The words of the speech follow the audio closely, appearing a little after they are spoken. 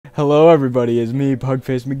Hello everybody, it's me,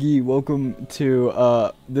 Pugface McGee. Welcome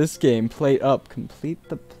to this game, Plate Up. Complete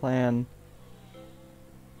the plan.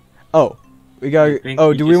 Oh, we got.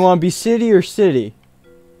 Oh, do we want to be city or city?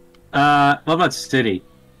 What about city?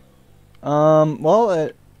 Well,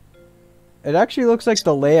 it actually looks like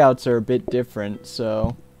the layouts are a bit different.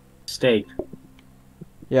 So, Steak.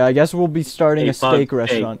 yeah, I guess we'll be starting Hey, a steak Pug, hey.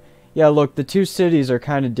 restaurant. Yeah, look, the two cities are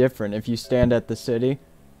kind of different if you stand at the city.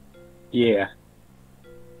 Yeah.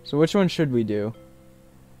 So which one should we do?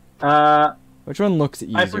 Uh, Which one looks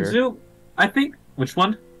easier? I presume. I think. Which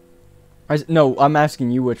one? No, I'm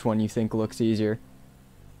asking you which one you think looks easier.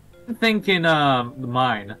 I'm thinking,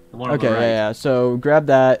 mine. The one on Okay, the right. yeah. So grab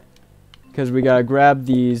that, because we gotta grab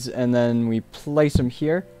these and then we place them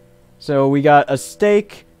here. So we got a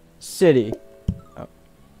steak city. Oh,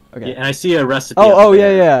 okay. Yeah, and I see a recipe. Oh,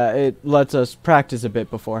 yeah, yeah. It lets us practice a bit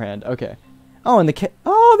beforehand. Okay. Oh, and the cat.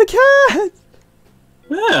 Oh, the cat.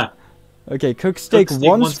 Yeah. Okay, cook steak steak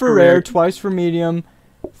once for rare, twice for medium,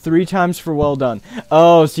 3 times for well done.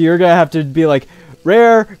 Oh, so you're gonna have to be like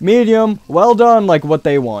rare, medium, well done, like what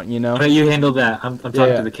they want, you know? Okay, you handle that. I'm talking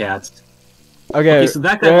Yeah. to the cats. Okay, So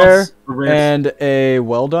that guy rare wants a rare. and a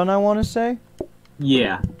well done, I want to say.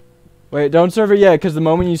 Yeah. Wait, don't serve it yet, because the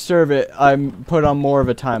moment you serve it, I'm put on more of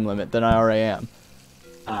a time limit than I already am.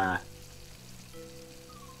 Alright.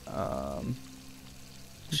 Um,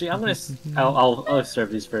 Actually, I'm gonna. I'll serve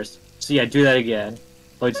these first. So yeah, do that again.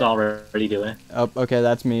 Lloyd's already doing it. oh, okay,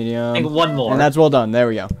 that's I think medium. one more. And that's well done, there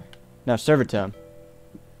we go. Now serve it to him.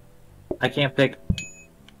 I can't pick.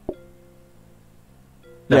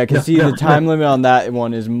 Yeah, because see, the time limit on that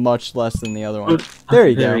one is much less than the other one. There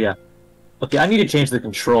you go. There we go. Okay, I need to change the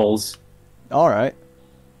controls. Alright.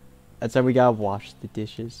 That's how we gotta wash the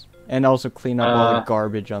dishes. And also clean up all the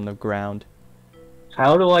garbage on the ground.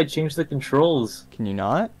 How do I change the controls? Can you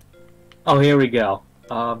not? Oh, here we go.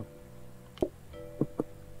 Oh,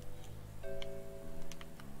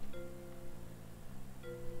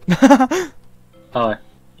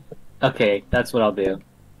 okay, that's what I'll do.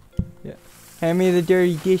 Hand me the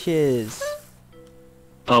dirty dishes.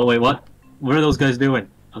 Oh wait, what? What are those guys doing?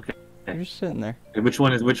 Okay, They're just sitting there. which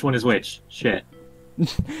one is which? Shit.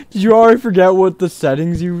 Did you already forget what the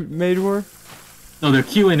settings you made were? No, they're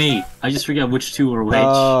Q and E. I just forget which two are which.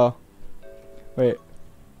 Oh. Wait.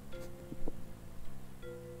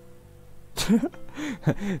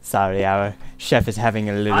 Sorry, our chef is having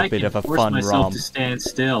a little bit of a fun I can force myself romp. to stand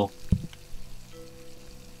still.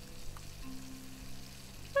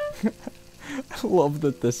 I love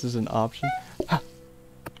that this is an option.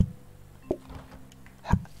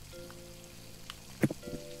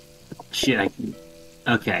 Shit,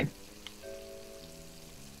 okay.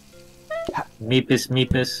 Meepus,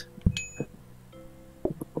 meepus.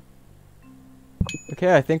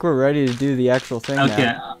 Okay, I think we're ready to do the actual thing Okay.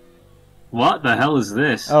 now. What the hell is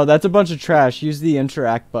this? Oh, that's a bunch of trash. Use the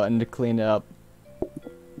interact button to clean it up.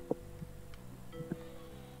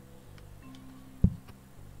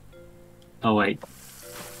 Oh wait.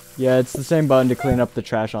 Yeah, it's the same button to clean up the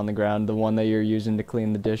trash on the ground, the one that you're using to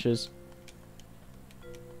clean the dishes.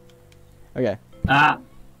 Okay, Ah!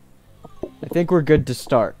 I think we're good to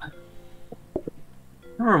start.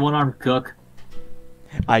 Remember one-armed cook?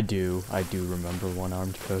 I do remember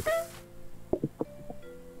one-armed cook.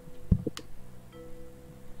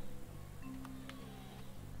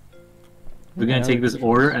 We're gonna take this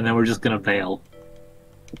order and then we're just gonna bail.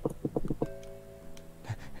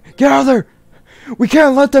 Get out of there! We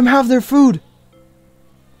can't let them have their food!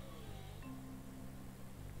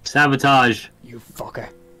 Sabotage. You fucker.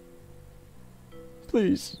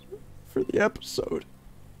 Please, for the episode.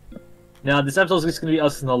 Now this episode's just gonna be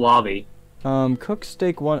us in the lobby. Cook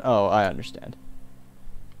steak one. Oh, I understand.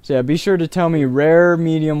 So yeah, be sure to tell me rare,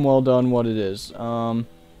 medium, well done, what it is.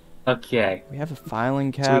 Okay. We have a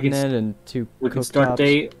filing So we can cabinet and 2 We can cooktops. start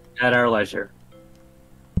date at our leisure.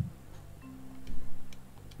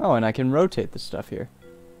 Oh, and I can rotate the stuff here.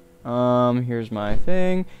 Here's my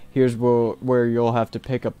thing. Here's where you'll have to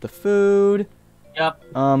pick up the food. Yep.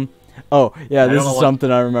 Oh, yeah, this don't know is what-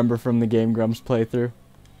 something I remember from the Game Grumps playthrough.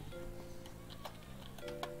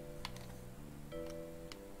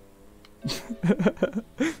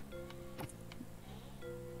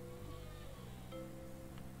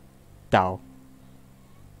 Dow.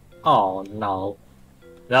 Oh no.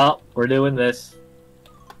 No, we're doing this.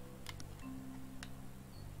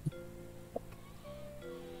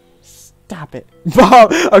 Stop it.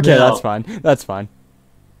 Bob! Okay, No. that's fine. That's fine.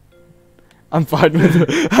 I'm fine with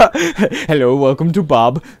it. Hello, welcome to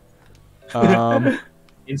Bob.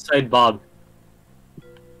 Inside Bob.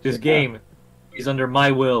 This game is under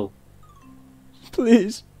my will.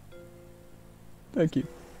 Please. Thank you.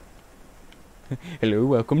 Hello,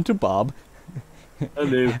 welcome to Bob.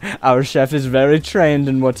 Hello. Our chef is very trained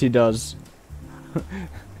in what he does.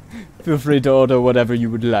 Feel free to order whatever you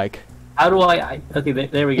would like. How do okay,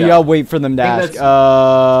 there we go. Yeah, I'll wait for them to ask.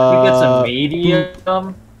 I think that's a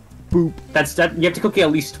medium. Boop. That you have to cook it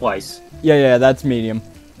at least twice. Yeah, that's medium.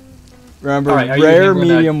 Remember, Alright, are you rare, handling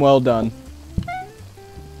medium, well done.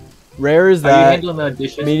 Rare is Are you that, handling the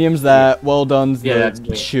dishes? medium's that, well done's Yeah, the that's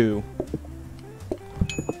me. chew.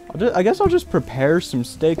 I guess I'll just prepare some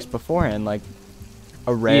steaks beforehand, like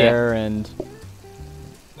a rare and...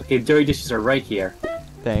 Okay, dirty dishes are right here.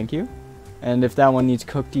 Thank you. And if that one needs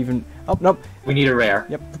cooked even... Oh, nope. We need a rare.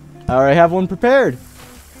 Yep. I already have one prepared.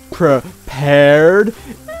 Prepared?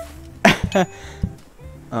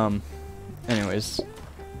 Anyways.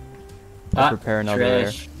 I'll prepare another rare.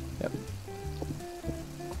 Trash. Yep.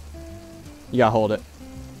 You gotta hold it.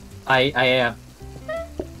 I am.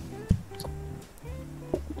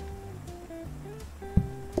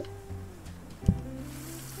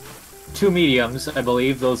 Two mediums, I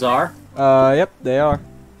believe those are. Yep, they are.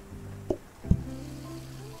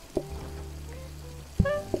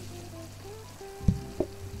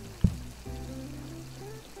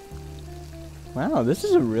 Wow, this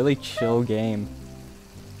is a really chill game.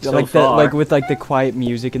 So like far. that, like with like the quiet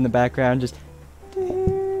music in the background, just.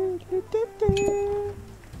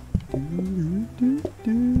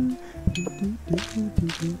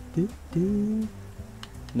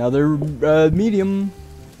 Another medium.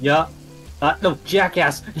 Yeah. No,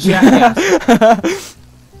 jackass! Jackass!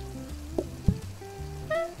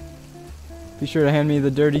 Be sure to hand me the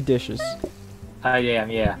dirty dishes. I am,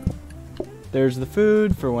 yeah. There's the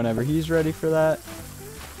food for whenever he's ready for that.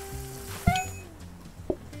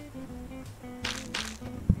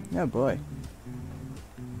 Oh boy.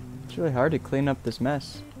 It's really hard to clean up this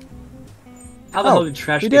mess. How the hell did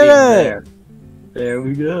trash we get did in it! there? There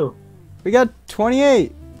we go. We got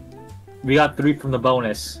 28! We got 3 from the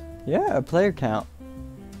bonus. Yeah, a player count.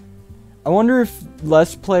 I wonder if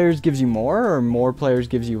less players gives you more, or more players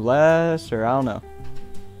gives you less, or I don't know.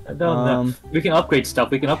 I don't know. We can upgrade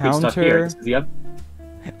stuff. We can upgrade stuff here. Counter.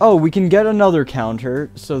 Oh, we can get another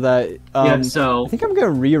counter so that yeah, so I think I'm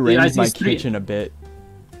gonna rearrange I see my three. kitchen a bit.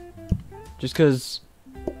 Just cause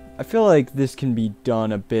I feel like this can be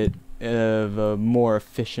done a bit of a more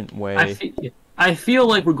efficient way. I feel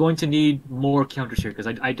like we're going to need more counters here because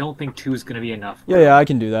I don't think 2 is going to be enough. Yeah, I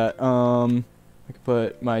can do that. I can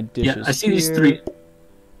put my dishes Yeah, I see here. these 3.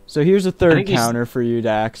 So here's a third think these- counter for you to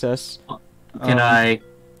access. Can I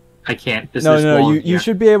can't. This No, is no, long you here.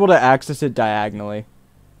 should be able to access it diagonally.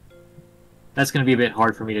 That's going to be a bit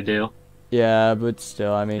hard for me to do. Yeah, but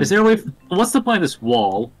still, I mean. Is there a way? What's the point of this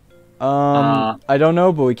wall? I don't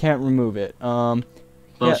know, but we can't remove it. Well,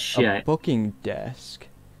 yeah, shit. a booking desk.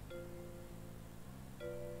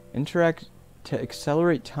 Interact to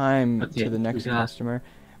accelerate time Okay, to the next we got- customer.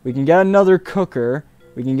 We can get another cooker.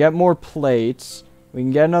 We can get more plates. We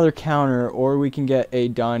can get another counter, or we can get a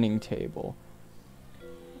dining table.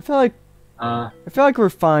 I feel like we're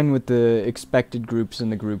fine with the expected groups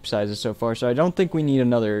and the group sizes so far, so I don't think we need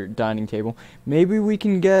another dining table. Maybe we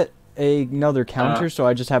can get another counter, so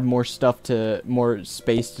I just have more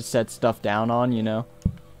space to set stuff down on, you know?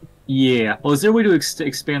 Yeah. Well, is there a way to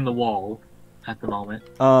expand the wall at the moment?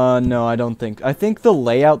 No, I don't think. I think the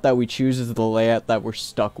layout that we choose is the layout that we're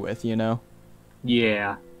stuck with, you know?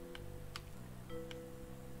 Yeah.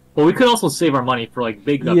 Well, we could also save our money for like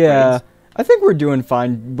big upgrades. Yeah, I think we're doing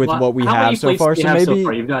fine with what we How have many so plates far. do you So have maybe so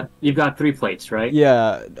far? You've got 3 plates, right?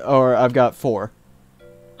 yeah, or I've got 4.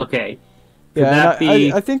 Okay. Could Yeah, that and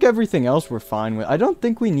be? I think everything else we're fine with. I don't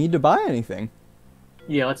think we need to buy anything.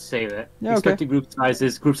 Yeah, let's save it. Yeah, okay. Expected group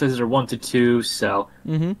sizes. Group sizes are 1 to 2, so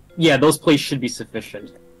Mm-hmm. yeah, those plates should be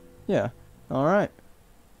sufficient. Yeah. All right.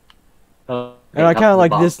 Okay, And I up kind to of the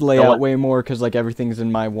like bottom. this layout way more because like everything's in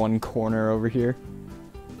my one corner over here.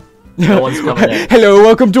 No one's coming in. Hello,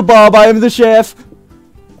 welcome to Bob. I am the chef.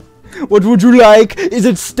 What would you like? Is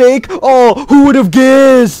it steak? Oh, who would have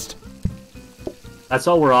guessed? That's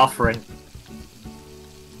all we're offering.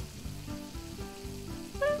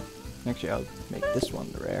 Actually, I'll make this one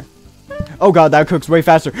the rare. Oh god, that cooks way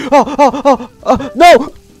faster.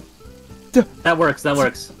 No! That works. That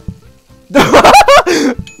works.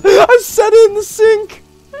 I set it in the sink.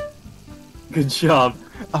 Good job.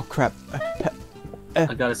 Oh crap.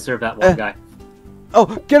 I gotta serve that one guy. Oh,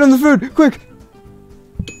 get on the food, quick.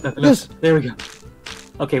 Yes. There we go.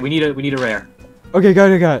 Okay, we need a rare. Okay, got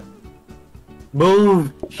it.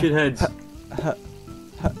 Move, shitheads.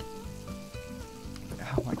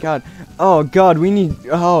 Oh my god. Oh god, we need.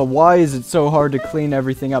 Oh, why is it so hard to clean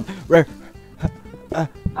everything up? Rare. I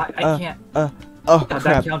can't. Oh God, crap.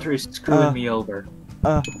 that counter is screwing me over.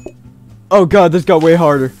 Oh god, this got way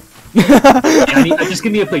harder. Just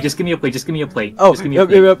give me a plate. Just give me a plate. Just give me a plate. Oh, just give me a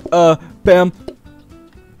plate. yep. Bam.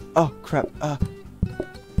 Oh crap.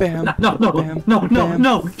 Bam. No, Bam, no,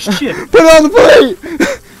 bam. shit. Put it on the plate.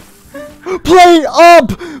 Plate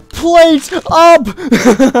up. Plate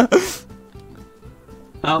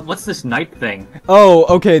up. What's this night thing? Oh,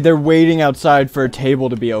 okay. They're waiting outside for a table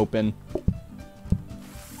to be open.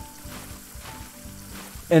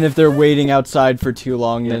 And if they're waiting outside for too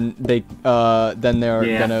long, then they're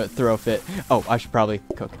gonna throw a fit. Oh, I should probably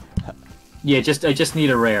cook. Yeah, I just need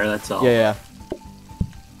a rare. That's all. Yeah.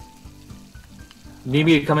 Need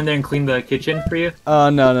me to come in there and clean the kitchen for you?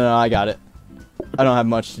 No, I got it. I don't have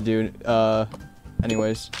much to do.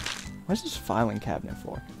 Anyways, what's this filing cabinet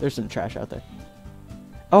for? There's some trash out there.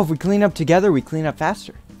 Oh, if we clean up together, we clean up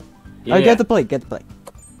faster. Yeah. Get the plate.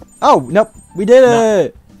 Oh, nope, we did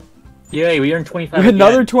it. Yay, we earned 25.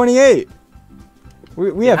 Another 28.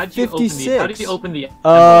 We have 56. How did you open the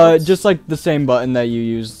envelopes? Just like the same button that you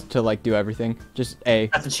use to like do everything. Just A.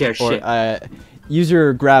 That's a chair. Or, Shit. Use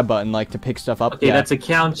your grab button like to pick stuff up. Okay, yeah. That's a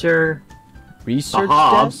counter. Research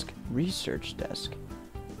desk. Research desk.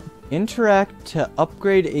 Interact to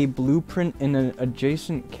upgrade a blueprint in an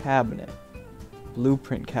adjacent cabinet.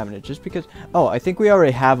 Blueprint cabinet. Just because. Oh, I think we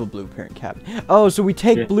already have a blueprint cabinet. Oh, so we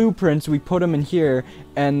take blueprints, we put them in here,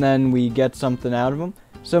 and then we get something out of them.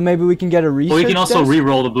 So maybe we can get a research. Well, we can also desk?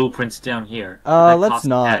 re-roll the blueprints down here. Let's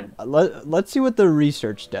not. Let's see what the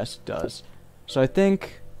research desk does. So I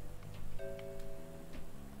think.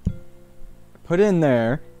 Put it in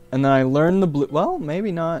there, and then I learn the blue. Well,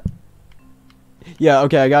 maybe not. Yeah,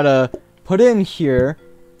 okay, I gotta put it in here,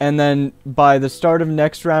 and then by the start of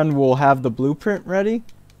next round, we'll have the blueprint ready.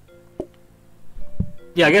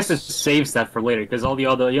 Yeah, I guess it saves that for later, because all the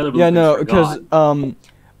other blueprints Yeah, no, are because gone.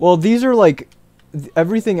 well, these are like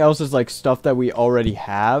everything else is like stuff that we already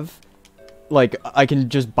have. Like I can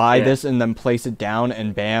just buy this and then place it down,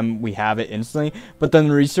 and bam, we have it instantly. But then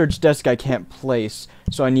the research desk I can't place,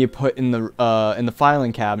 so I need to put in the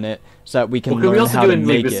filing cabinet so that we can learn how to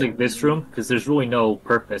make it. Like this room, because there's really no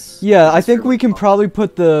purpose. Yeah, I think we can probably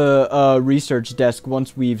put the research desk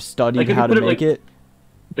once we've studied how to make it.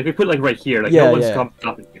 Like we put it like right here, like no one's come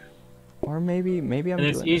up in here. Or maybe I'm. And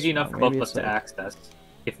it's easy enough for both of us to access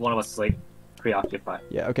if one of us is like preoccupied.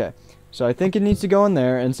 Yeah. Okay. So I think it needs to go in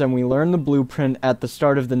there, and then we learn the blueprint at the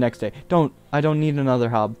start of the next day. I don't need another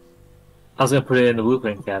hob. I was gonna put it in the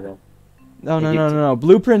blueprint cabinet. No.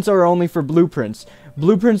 Blueprints are only for blueprints.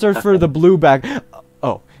 Blueprints are for the blue back.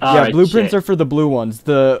 Oh, yeah. Right, blueprints are for the blue ones.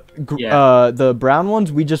 The brown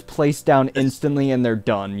ones we just place down instantly, and they're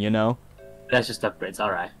done. You know. That's just upgrades.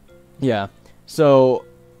 All right. Yeah. So,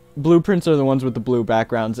 blueprints are the ones with the blue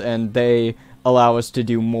backgrounds, and they allow us to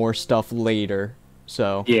do more stuff later.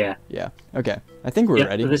 So yeah. Okay, I think we're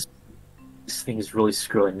ready. This thing is really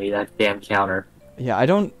screwing me. That damn counter. Yeah, I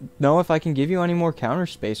don't know if I can give you any more counter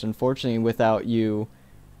space, unfortunately, without you.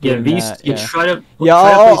 Yeah, try to. Yeah,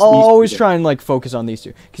 I'll always try and like focus on these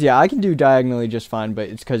two, cause yeah, I can do diagonally just fine, but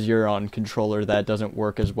it's cause you're on controller that doesn't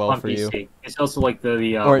work as well for PC. you. It's also like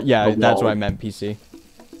the or yeah, the that's wall. what I meant PC.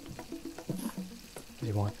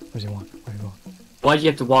 What does he want? Why'd you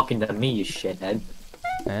have to walk into me, you shithead?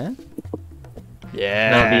 Eh?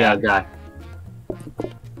 Yeah. No, the guy.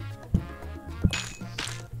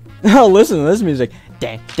 Oh, listen to this music.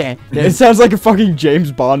 It sounds like a fucking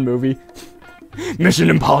James Bond movie. Mission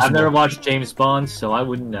Impossible. I've never watched James Bond, so I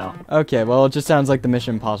wouldn't know. Okay, well, it just sounds like the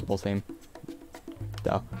Mission Impossible theme.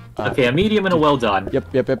 So, okay, a medium and a well done.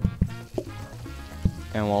 Yep.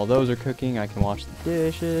 And while those are cooking, I can wash the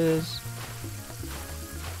dishes.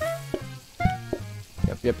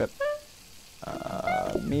 Yep.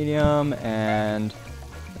 Medium, and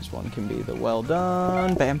this one can be the well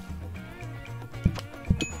done. Bam.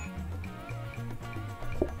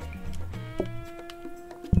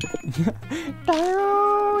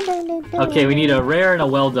 Okay, we need a rare and a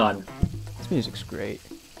well done. This music's great.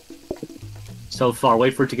 So far,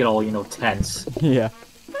 wait for it to get all, tense. Yeah.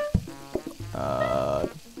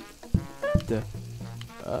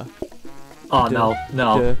 Oh,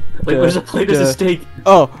 no. Wait, where's the plate? There's a steak.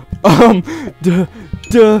 Oh, Help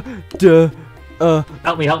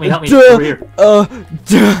me, over here.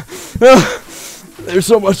 There's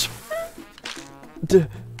so much.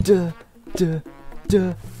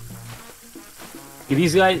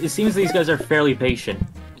 These guys, it seems these guys are fairly patient.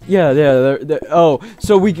 Yeah, they're oh,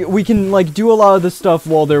 so we can like do a lot of the stuff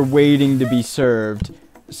while they're waiting to be served.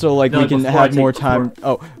 So like we can have more time.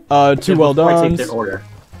 Two well dones. Take their order.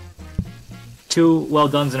 2 well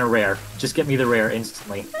dones and a rare. Just get me the rare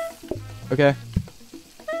instantly. Okay.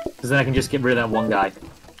 Because then I can just get rid of that one guy.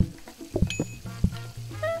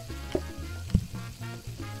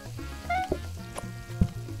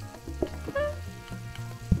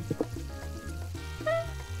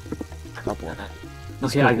 Couple.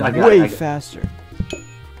 Okay, I got way it. faster.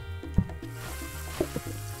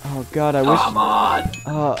 Oh god, I wish. Come on.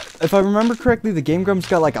 If I remember correctly, the Game Grumps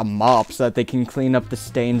got like a mop so that they can clean up the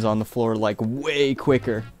stains on the floor like way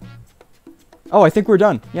quicker. Oh, I think we're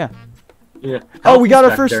done. Yeah. Yeah. Oh, we got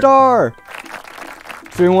our first star.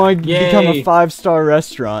 So we want to become a 5-star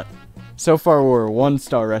restaurant. So far, we're a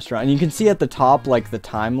 1-star restaurant, and you can see at the top like the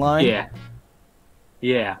timeline. Yeah.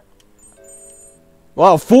 Yeah.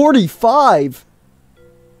 Wow, 45.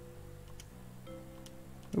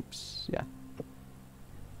 Oops. Yeah.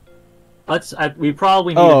 We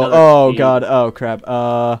probably need another speed. God. Oh crap.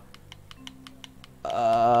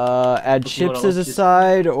 Add chips as a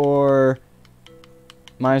side or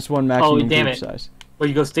 -1 maximum group size. Well,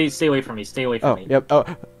 you go. Stay away from me. Stay away from me. Yep. Oh,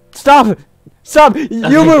 stop! Stop!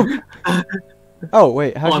 You move! Oh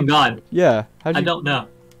wait. I'm gone. Yeah. I don't know.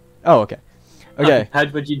 Oh, okay. Okay.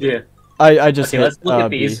 What'd you do? I just hit let's look at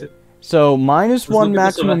B. these. So -1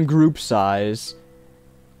 maximum group size,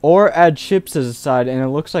 or add chips as a side, and it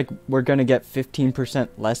looks like we're gonna get 15%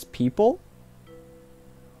 less people.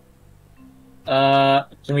 Can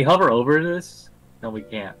we hover over this? No, we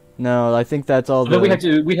can't. No, I think that's all. Then we'd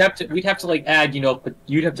have to like add, you know,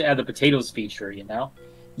 you'd have to add the potatoes feature, you know?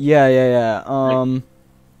 Yeah.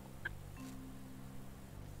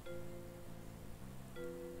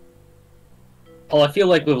 Well, I feel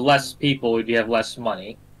like with less people, we'd have less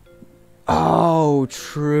money. Oh,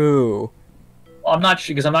 true. Well, I'm not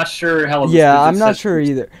sure because I'm not sure how. Yeah, I'm not sure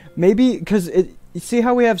either. Maybe because you see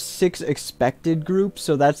how we have 6 expected groups,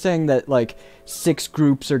 so that's saying that like 6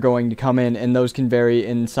 groups are going to come in, and those can vary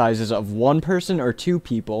in sizes of 1 person or 2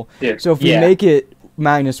 people. Yeah. So if we make it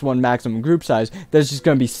 -1 maximum group size, there's just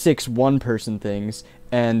going to be 6 1-person things,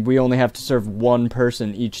 and we only have to serve 1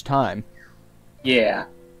 person each time. Yeah.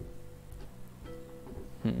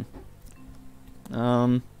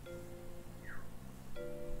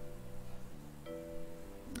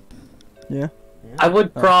 Yeah. I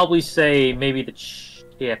would probably say maybe the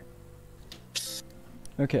chip.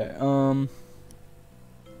 Okay,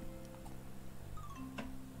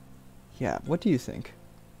 yeah, what do you think?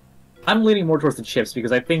 I'm leaning more towards the chips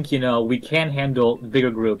because I think, you know, we can handle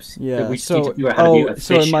bigger groups. Yeah, we so, need to figure out how to be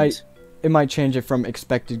efficient. So it might change it from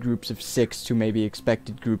expected groups of 6 to maybe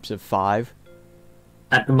expected groups of 5.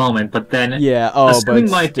 At the moment, but then yeah, assuming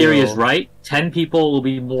but my still... theory is right, 10 people will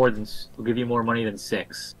give you more money than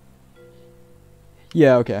 6.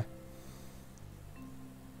 Yeah, okay.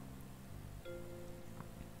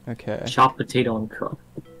 Okay. Chop potato and cook.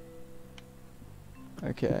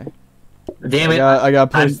 Okay. Damn it! I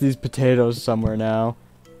gotta place these potatoes somewhere now.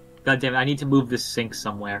 God damn it! I need to move this sink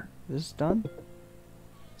somewhere. This is done.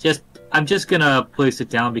 I'm just gonna place it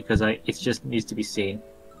down because it just needs to be seen.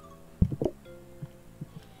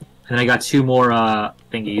 And I got 2 more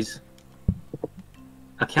thingies.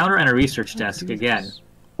 A counter and a research desk again.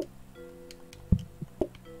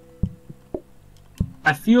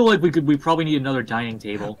 I feel like we probably need another dining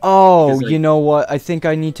table. Oh, like, you know what? I think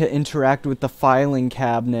I need to interact with the filing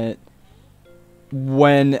cabinet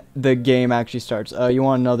when the game actually starts. You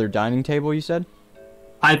want another dining table, you said?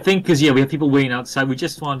 I think because, yeah, we have people waiting outside. We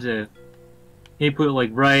just want to maybe put it,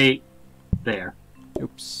 like, right there.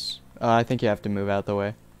 Oops. I think you have to move out the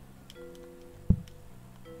way.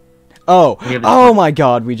 Oh my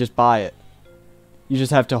god, we just buy it. You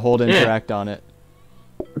just have to hold interact on it.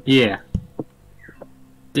 Yeah.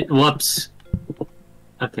 Whoops.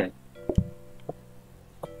 Okay.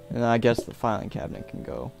 And I guess the filing cabinet can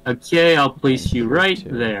go. Okay, I'll place you right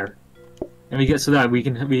there. And we get so that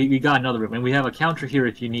we got another room, and we have a counter here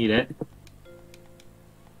if you need it.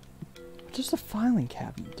 What does the filing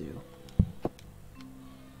cabinet do?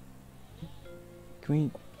 Can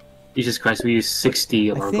we? Jesus Christ, we used 60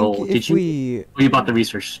 of our gold. Did you? Oh, you bought the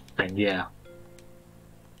research thing, yeah.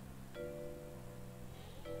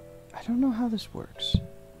 I don't know how this works.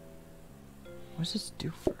 What does this do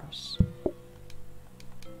for us?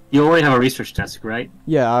 You already have a research desk, right?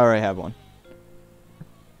 Yeah, I already have one.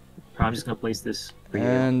 I'm just gonna place this for you.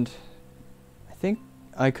 And I think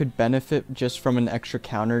I could benefit just from an extra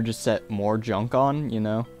counter, just set more junk on, you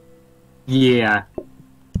know? Yeah.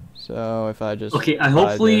 So if I just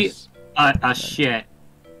hopefully shit.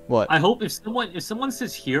 What? I hope if someone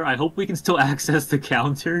sits here, I hope we can still access the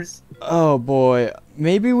counters. Oh boy,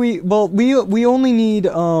 maybe we only need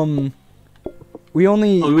we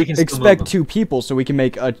only expect 2 people, so we can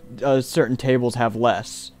make certain tables have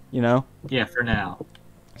less, you know? Yeah, for now.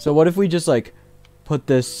 So what if we just like put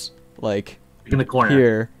this like in the corner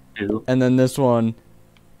here, too. and then this one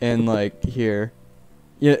in like here.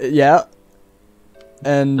 Yeah.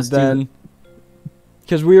 And then,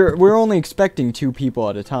 because we're only expecting 2 people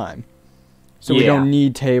at a time, so we don't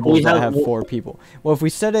need tables that have 4 people. Well, if we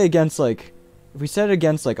set it against like,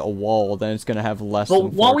 a wall, then it's gonna have less. Well,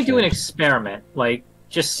 than 4 why don't we do an chairs. experiment? Like,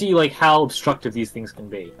 just see like how obstructive these things can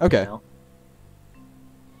be. Okay. You know?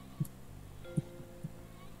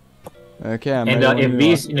 Okay, I'm And ready when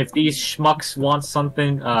you are. if these schmucks want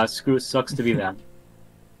something, screw it, sucks to be them.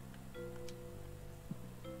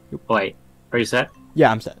 Wait, are you set?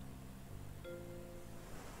 Yeah, I'm set.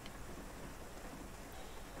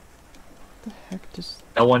 What the heck does?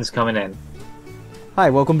 No one's coming in.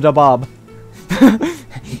 Hi, welcome to Bob. I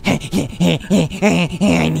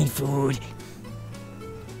need food.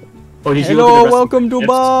 Oh, did you look at the Hello, rest welcome of the to gifts?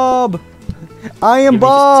 Bob. I am Give me just-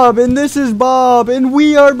 Bob, and this is Bob, and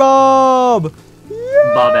we are Bob.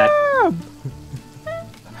 Bob at.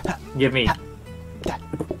 Yeah! Give me.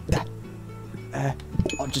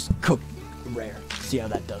 I'll just cook rare. See how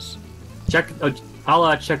that does. Check.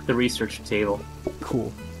 I'll check the research table.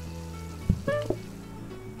 Cool.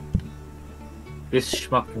 This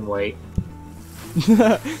schmuck can wait.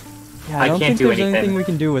 Yeah, I don't can't think do there's anything. anything we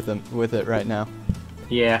can do with it right now.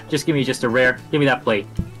 Yeah, just give me just a rare. Give me that plate.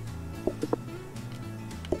 I'll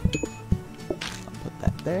put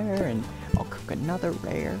that there, and I'll cook another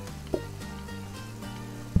rare.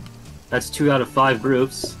 That's 2 out of 5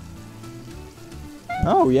 groups.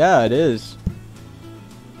 Oh yeah, it is.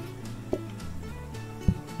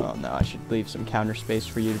 Oh no, I should leave some counter space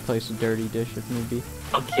for you to place a dirty dish if need be.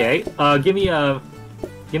 Okay. Give me a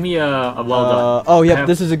well done. Oh yep, have-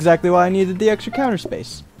 this is exactly why I needed the extra counter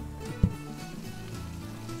space.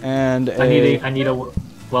 And I need a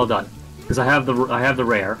well done because I have the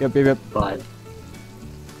rare. Yep. But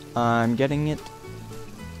I'm getting it.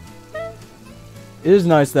 It is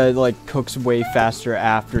nice that it like cooks way faster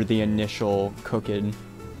after the initial cooking.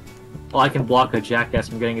 well, I can block a jackass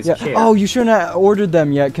from getting his Yeah. chair. Oh, you shouldn't have ordered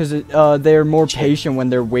them yet because they're more Shit. patient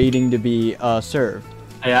when they're waiting to be served.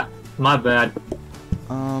 Yeah, my bad.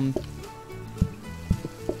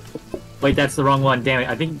 Wait, that's the wrong one. Damn it!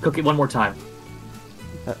 I think cook it one more time.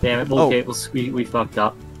 Damn it! oh. Okay, we fucked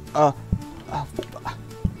up. Oh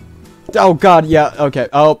god, yeah. Okay.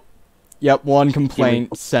 Oh, yep. One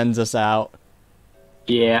complaint sends us out.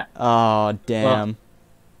 Yeah. Oh damn.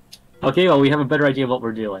 Okay, well we have a better idea of what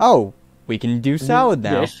we're doing. Oh, we can do salad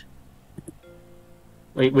now. Dish.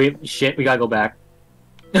 Wait, shit! We gotta go back.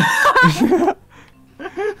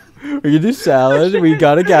 We can do salad. We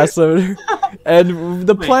got a gas limiter, and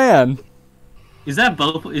the Wait. plan. Is that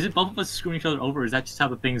both? Is it both of us screwing each other over? Or is that just how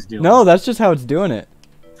the things do? No, that's just how it's doing it.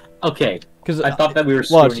 Okay. Because I thought that we were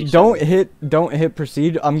screwing watch. each Don't other. hit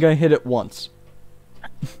proceed. I'm gonna hit it once.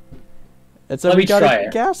 It's Let we me got try a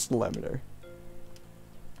it. gas limiter.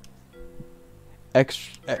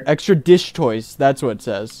 Extra dish choice. That's what it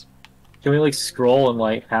says. Can we like scroll and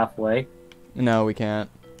like halfway? No, we can't.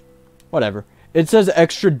 Whatever. It says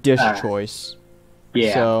extra dish Alright. choice.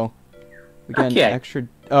 Yeah. So we get Okay. an extra.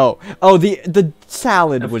 Oh, the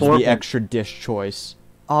salad A was four- the extra dish choice.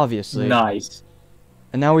 Obviously. Nice.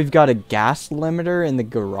 And now we've got a gas limiter in the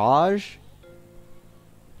garage.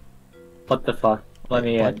 What the fuck? Let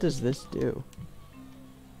me What in. does this do?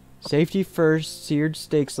 Safety first, seared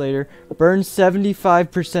steaks later. Burn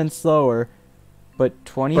 75% slower, but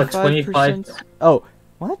 25%. Oh,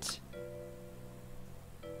 what?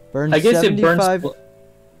 Burn I guess it burns. 75,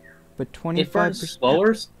 but It 25%. burns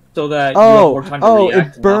slower, so that you have more time to react it and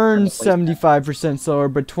not burn burns the place. 75% slower,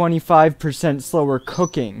 but 25% slower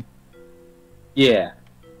cooking. Yeah.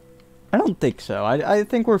 I don't think so. I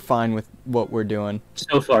think we're fine with what we're doing.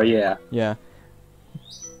 So far, yeah. Yeah.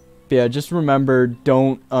 But yeah, just remember,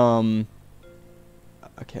 don't,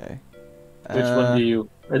 okay. Which one do you?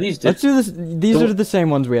 Are these Let's different? do this. These are the same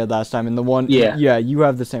ones we had last time, and the one. Yeah. Yeah, you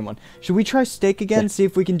have the same one. Should we try steak again? See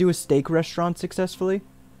if we can do a steak restaurant successfully.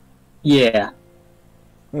 Yeah.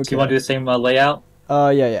 Okay. Do you want to do the same layout?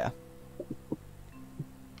 Yeah.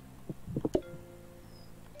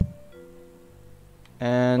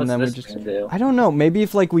 And What's then we this just. gonna do? I don't know. Maybe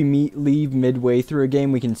if like we leave midway through a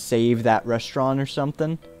game, we can save that restaurant or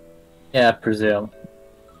something. Yeah, I presume.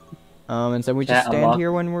 And then we Cat just stand unlock.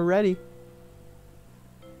 here when we're ready.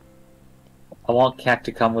 I want Cat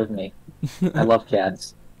to come with me. I love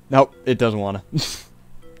cats. Nope, it doesn't wanna.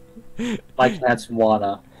 My cats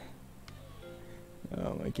wanna.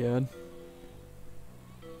 Oh my god.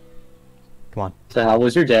 Come on. So how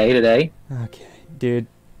was your day today? Okay, dude.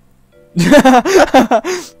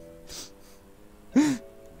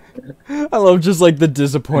 I love just like the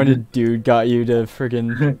disappointed dude got you to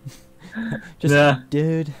friggin' just Yeah.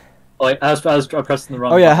 dude. Oh, wait, I was pressing the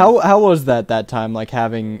wrong. Oh yeah, button. how was that time like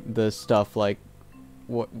having the stuff like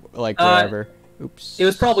what like whatever? Oops. It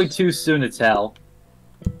was probably too soon to tell.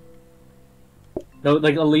 No,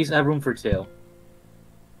 like at least have room for 2.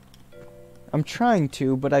 I'm trying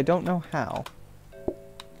to, but I don't know how.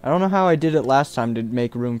 I don't know how I did it last time to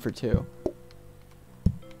make room for 2.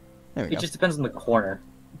 There we It go. just depends on the corner.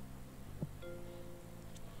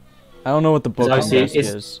 I don't know what the book obviously desk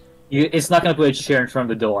it's- is. It's not gonna put a chair in front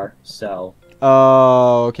of the door, so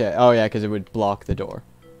Oh, okay. Oh yeah, because it would block the door.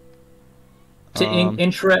 to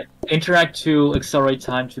interact to accelerate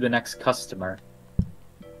time to the next customer.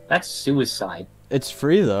 That's suicide. It's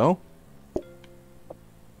free though.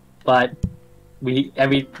 But we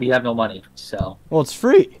have no money, so Well, it's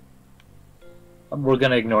free. we're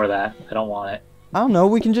gonna ignore that. I don't want it. I don't know.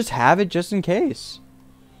 We can just have it just in case.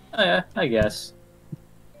 Oh, yeah, I guess.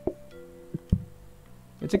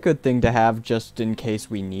 It's a good thing to have just in case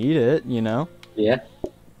we need it, you know? Yeah.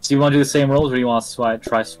 So you want to do the same roles, or do you want to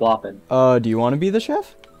try swapping? Do you want to be the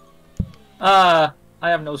chef? I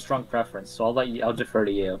have no strong preference, so I'll defer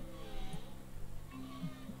to you.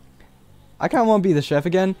 I kind of want to be the chef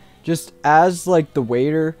again. Just as, like, the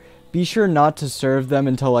waiter, be sure not to serve them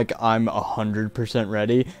until, like, I'm 100%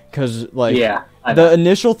 ready. Because, like, Yeah. the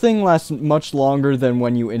initial thing lasts much longer than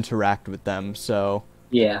when you interact with them, so...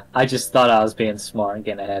 Yeah, I just thought I was being smart and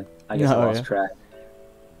getting ahead. I guess I Oh, lost yeah. track.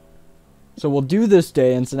 So we'll do this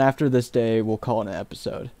day, and then after this day, we'll call it an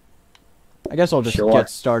episode. I guess I'll just Sure. get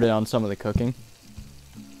started on some of the cooking.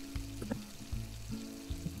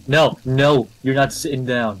 No, you're not sitting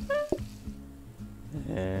down.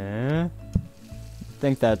 I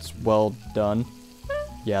think that's well done.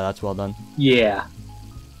 Yeah, that's well done. Yeah.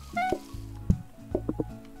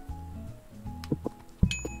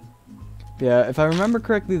 Yeah, if I remember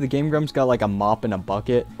correctly, the Game Grumps got like a mop and a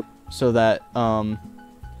bucket, so that oh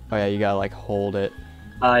yeah, you gotta like hold it.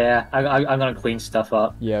 Oh yeah, I'm gonna clean stuff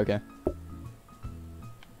up. Yeah, okay.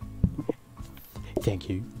 Thank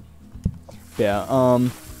you. Yeah,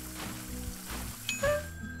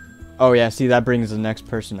 oh yeah, see that brings the next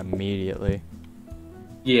person immediately.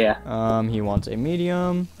 Yeah. He wants a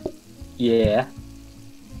medium. Yeah.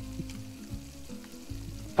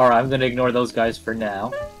 Alright, I'm gonna ignore those guys for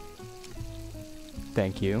now.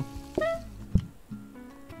 Thank you.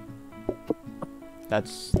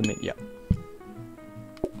 That's the yeah.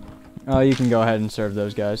 Oh, you can go ahead and serve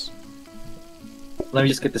those guys. Let me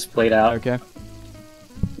just get this plate out. Okay.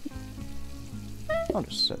 I'll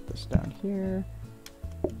just set this down here.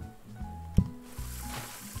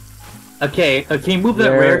 Okay, can you move that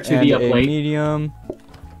There, rare to the and a plate? medium.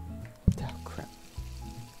 Oh crap!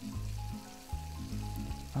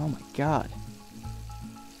 Oh my god!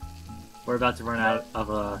 We're about to run out of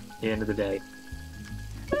the end of the day.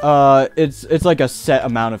 It's like a set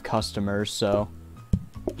amount of customers, so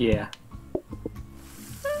Yeah.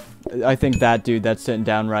 I think that dude that's sitting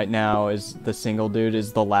down right now is the single dude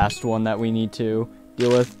is the last one that we need to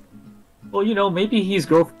deal with. Well, you know, maybe his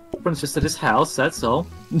girlfriend's just at his house, that's all.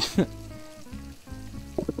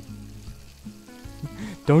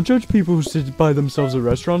 Don't judge people who sit by themselves at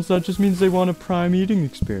restaurants. That just means they want a prime eating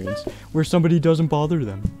experience where somebody doesn't bother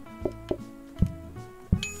them.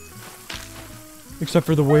 Except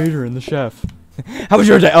for the waiter and the chef. How was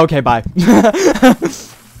your day? Okay, bye.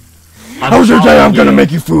 How was your day? I'm gonna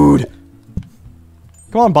make you food.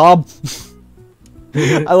 Come on, Bob.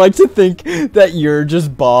 I like to think that you're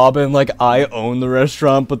just Bob and like I own the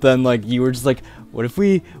restaurant, but then like you were just like, what if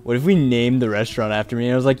we named the restaurant after me?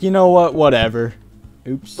 And I was like, you know what? Whatever.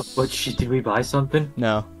 Oops. What shit, did we buy something?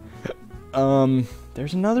 No.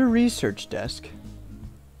 There's another research desk.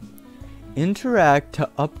 Interact to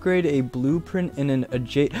upgrade a blueprint in an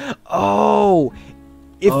adjacent. Oh!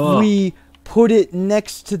 If we put it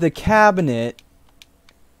next to the cabinet.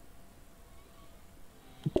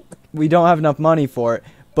 We don't have enough money for it.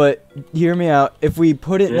 But hear me out. If we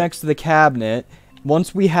put it next to the cabinet.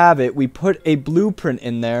 Once we have it, we put a blueprint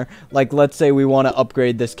in there. Like, let's say we want to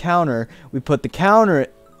upgrade this counter. We put the counter.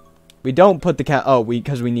 We don't put the counter. Oh,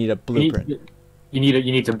 because we need a blueprint. You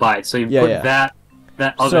need to buy it. So you Yeah, put yeah.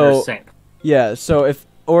 that other So- sink. Yeah. So if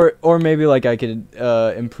or maybe like I could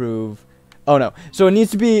improve. Oh no. So it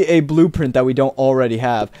needs to be a blueprint that we don't already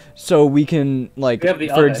have. So we can like, We have the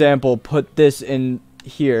for oven. example, put this in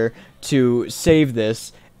here to save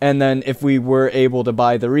this. And then if we were able to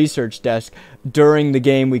buy the research desk, during the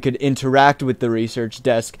game we could interact with the research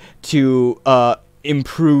desk to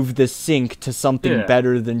improve the sink to something Yeah.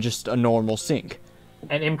 better than just a normal sink.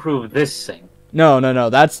 And improve this sink. No.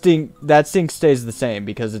 That sink stays the same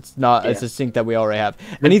because it's not. It's a sink that we already have.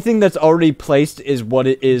 Anything that's already placed is what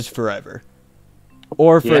it is forever.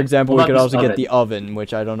 Or for example, we could also get the oven,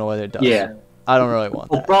 which I don't know what it does. Yeah. I don't really want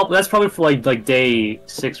that. That's probably for like day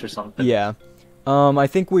 6 or something. Yeah. I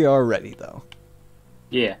think we are ready though.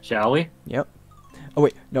 Yeah. Shall we? Yep. Oh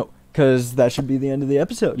wait, no. Because that should be the end of the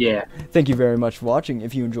episode. Yeah. Thank you very much for watching.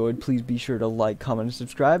 If you enjoyed, please be sure to like, comment, and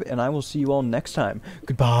subscribe. And I will see you all next time.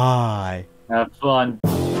 Goodbye. Have fun.